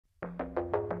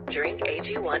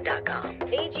drinkag1.com.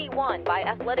 AG1 by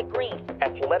Athletic Greens.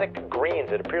 Athletic Greens.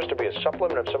 It appears to be a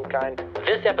supplement of some kind.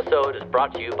 This episode is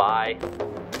brought to you by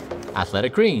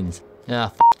Athletic Greens.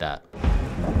 F that.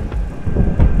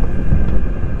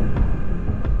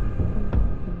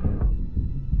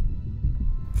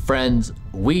 Friends,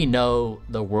 we know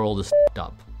the world is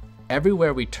up.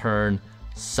 Everywhere we turn,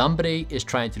 somebody is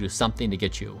trying to do something to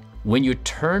get you. When you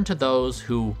turn to those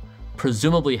who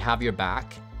presumably have your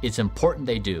back, it's important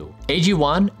they do.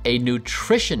 AG1, a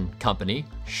nutrition company,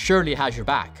 surely has your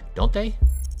back, don't they?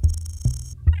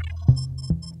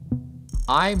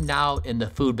 I'm now in the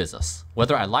food business.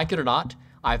 Whether I like it or not,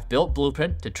 I've built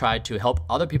Blueprint to try to help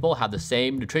other people have the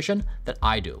same nutrition that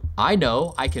I do. I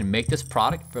know I can make this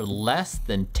product for less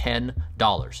than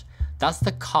 $10. That's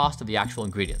the cost of the actual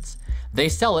ingredients. They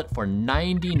sell it for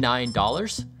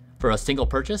 $99 for a single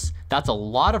purchase. That's a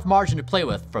lot of margin to play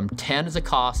with, from 10 as a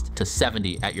cost to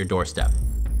 70 at your doorstep.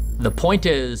 The point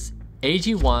is,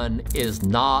 AG1 is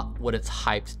not what it's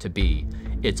hyped to be.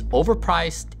 It's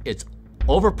overpriced, it's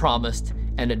overpromised,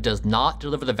 and it does not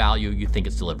deliver the value you think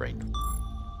it's delivering.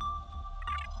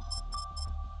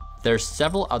 There's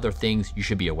several other things you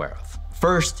should be aware of.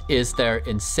 First is their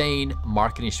insane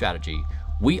marketing strategy.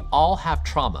 We all have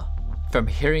trauma from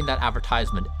hearing that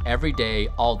advertisement every day,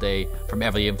 all day, from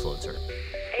every influencer.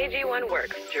 AG1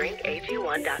 works.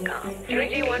 drinkag1.com.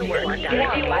 AG1 works.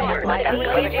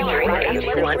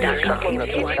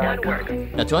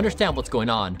 Now, to understand what's going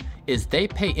on is they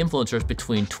pay influencers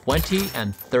between 20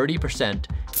 and 30%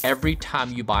 every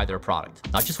time you buy their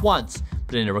product. Not just once,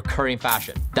 but in a recurring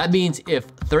fashion. That means if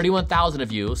 31,000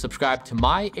 of you subscribe to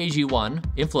my AG1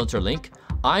 influencer link,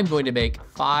 I'm going to make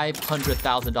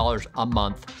 $500,000 a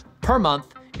month per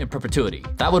month in perpetuity.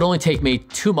 That would only take me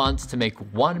 2 months to make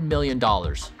 $1 million.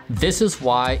 This is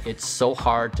why it's so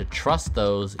hard to trust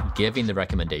those giving the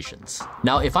recommendations.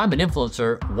 Now, if I'm an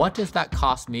influencer, what does that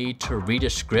cost me to read a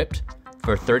script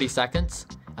for 30 seconds?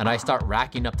 And I start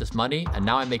racking up this money, and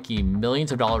now I'm making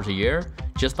millions of dollars a year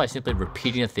just by simply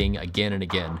repeating a thing again and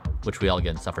again, which we all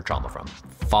again suffer trauma from.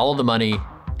 Follow the money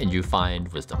and you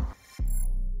find wisdom.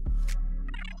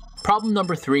 Problem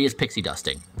number 3 is pixie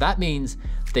dusting. That means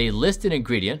they list an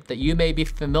ingredient that you may be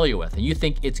familiar with and you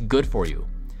think it's good for you.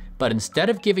 But instead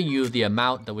of giving you the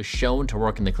amount that was shown to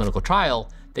work in the clinical trial,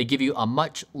 they give you a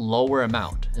much lower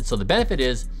amount. And so the benefit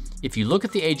is, if you look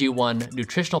at the AG1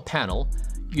 nutritional panel,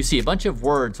 you see a bunch of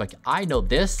words like, I know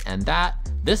this and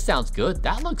that, this sounds good,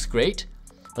 that looks great.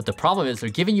 But the problem is they're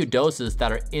giving you doses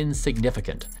that are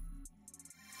insignificant.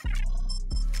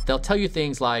 They'll tell you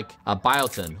things like a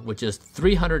biotin, which is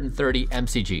 330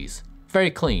 mcgs,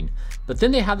 very clean. But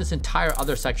then they have this entire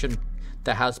other section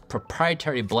that has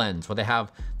proprietary blends where they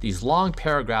have these long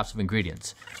paragraphs of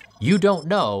ingredients. You don't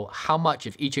know how much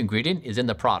of each ingredient is in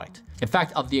the product. In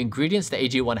fact, of the ingredients that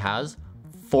AG1 has,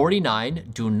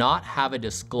 49 do not have a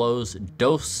disclosed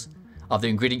dose of the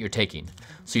ingredient you're taking.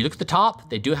 So you look at the top,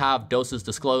 they do have doses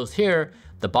disclosed here.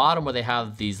 The bottom, where they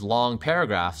have these long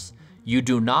paragraphs, you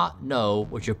do not know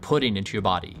what you're putting into your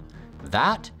body.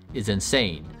 That is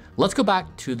insane. Let's go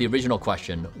back to the original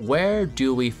question. Where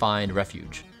do we find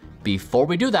refuge? Before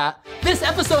we do that, this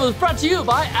episode is brought to you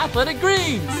by Athletic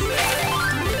Greens.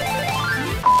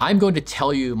 I'm going to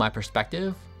tell you my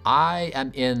perspective. I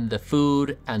am in the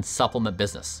food and supplement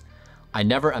business. I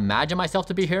never imagined myself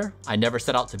to be here. I never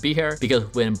set out to be here,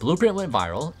 because when Blueprint went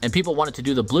viral and people wanted to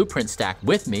do the Blueprint stack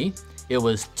with me, it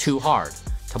was too hard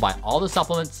to buy all the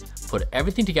supplements, put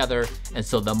everything together. And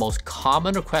so the most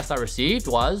common request I received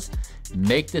was,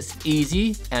 make this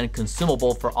easy and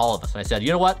consumable for all of us. And I said, you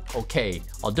know what? Okay,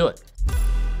 I'll do it.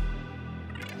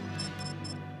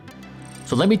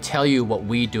 So let me tell you what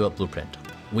we do at Blueprint.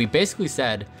 We basically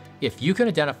said, if you can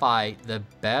identify the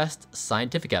best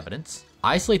scientific evidence,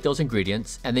 isolate those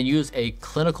ingredients, and then use a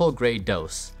clinical grade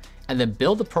dose, and then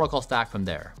build the protocol stack from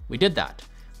there. We did that.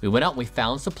 We went out and we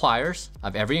found suppliers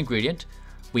of every ingredient.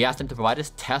 We asked them to provide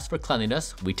us tests for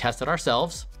cleanliness. We tested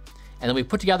ourselves, and then we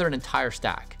put together an entire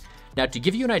stack. Now, to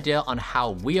give you an idea on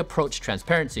how we approach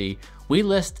transparency, we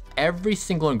list every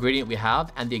single ingredient we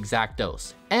have and the exact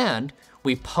dose. And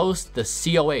we post the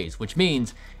COAs, which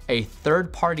means a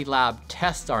third-party lab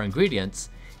tests our ingredients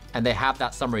and they have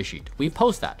that summary sheet. We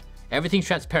post that. Everything's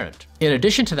transparent. In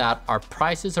addition to that, our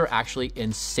prices are actually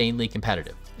insanely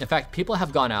competitive. In fact, people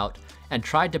have gone out and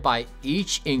tried to buy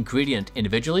each ingredient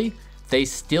individually. They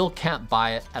still can't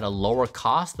buy it at a lower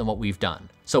cost than what we've done.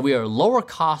 So we are lower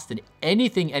cost than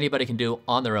anything anybody can do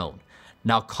on their own.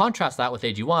 Now contrast that with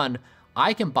AG1,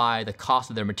 I can buy the cost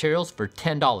of their materials for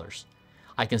 $10.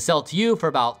 I can sell it to you for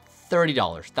about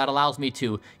 $30. That allows me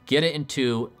to get it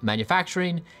into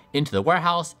manufacturing, into the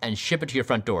warehouse, and ship it to your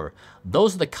front door.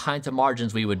 Those are the kinds of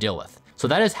margins we would deal with. So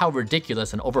that is how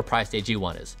ridiculous and overpriced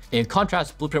AG1 is. In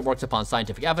contrast, Blueprint works upon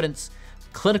scientific evidence,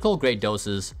 clinical grade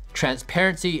doses,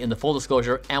 transparency in the full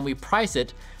disclosure, and we price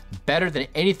it better than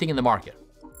anything in the market.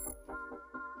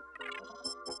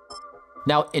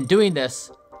 Now, in doing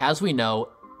this, as we know,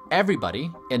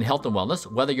 everybody in health and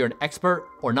wellness, whether you're an expert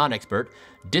or non-expert,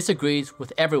 disagrees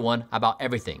with everyone about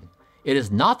everything. It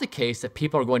is not the case that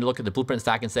people are going to look at the Blueprint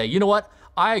stack and say, you know what,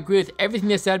 I agree with everything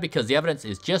they said because the evidence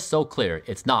is just so clear.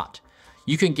 It's not.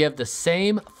 You can give the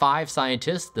same 5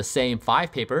 scientists the same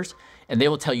 5 papers, and they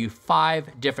will tell you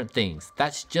 5 different things.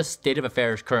 That's just state of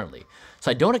affairs currently. So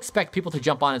I don't expect people to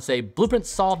jump on and say, Blueprint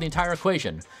solved the entire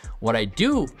equation. What I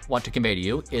do want to convey to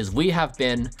you is we have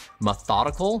been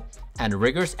methodical and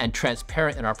rigorous and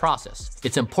transparent in our process.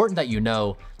 It's important that you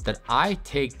know that I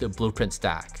take the Blueprint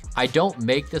stack. I don't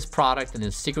make this product and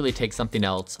then secretly take something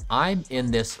else. I'm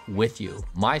in this with you.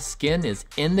 My skin is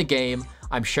in the game.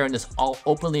 I'm sharing this all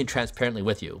openly and transparently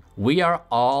with you. We are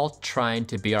all trying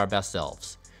to be our best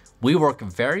selves. We work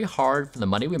very hard for the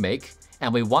money we make,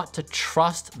 and we want to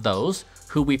trust those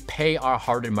who we pay our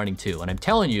hard-earned money to. And I'm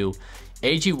telling you,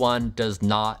 AG1 does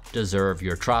not deserve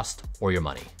your trust or your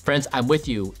money. Friends, I'm with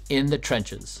you in the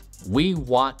trenches. We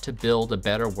want to build a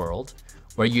better world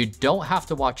where you don't have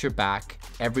to watch your back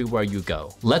everywhere you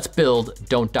go. Let's build,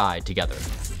 don't die together.